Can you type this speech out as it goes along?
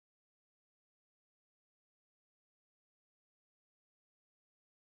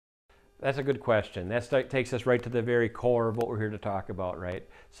That's a good question. That takes us right to the very core of what we're here to talk about, right?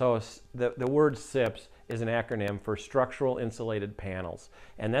 So the word SIPs is an acronym for structural insulated panels.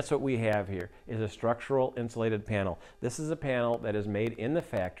 And that's what we have here, is a structural insulated panel. This is a panel that is made in the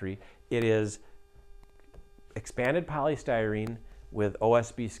factory. It is expanded polystyrene with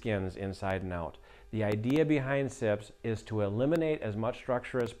OSB skins inside and out. The idea behind SIPs is to eliminate as much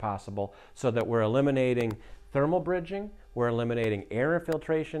structure as possible so that we're eliminating thermal bridging, we're eliminating air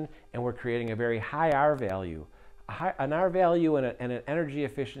infiltration, and we're creating a very high R value. An R value and an energy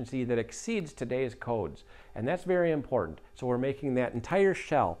efficiency that exceeds today's codes. And that's very important. So we're making that entire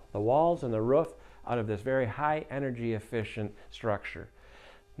shell, the walls and the roof, out of this very high energy efficient structure.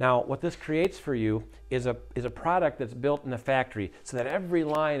 Now, what this creates for you is a product that's built in the factory so that every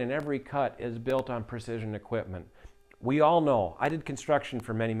line and every cut is built on precision equipment. We all know, I did construction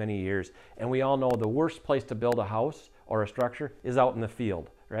for many, many years, and we all know the worst place to build a house or a structure is out in the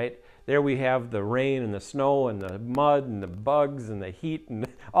field, right? There we have the rain and the snow and the mud and the bugs and the heat, and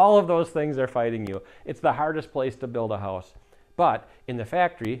all of those things are fighting you. It's the hardest place to build a house. But in the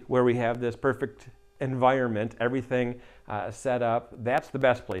factory, where we have this perfect environment, everything set up, that's the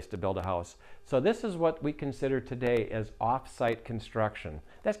best place to build a house. So this is what we consider today as off-site construction.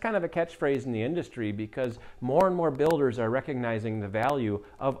 That's kind of a catchphrase in the industry because more and more builders are recognizing the value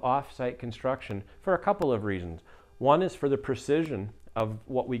of off-site construction for a couple of reasons. One is for the precision of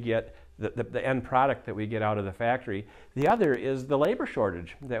what we get, the end product that we get out of the factory. The other is the labor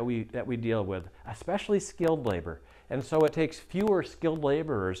shortage that we deal with, especially skilled labor. And so it takes fewer skilled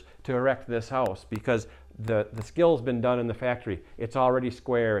laborers to erect this house because the skill's been done in the factory. It's already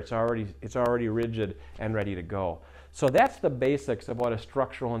square, it's already rigid and ready to go. So that's the basics of what a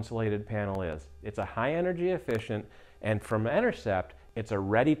structural insulated panel is. It's a high energy efficient, and from Intercept, it's a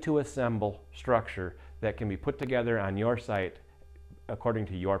ready to assemble structure that can be put together on your site according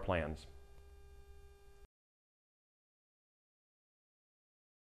to your plans.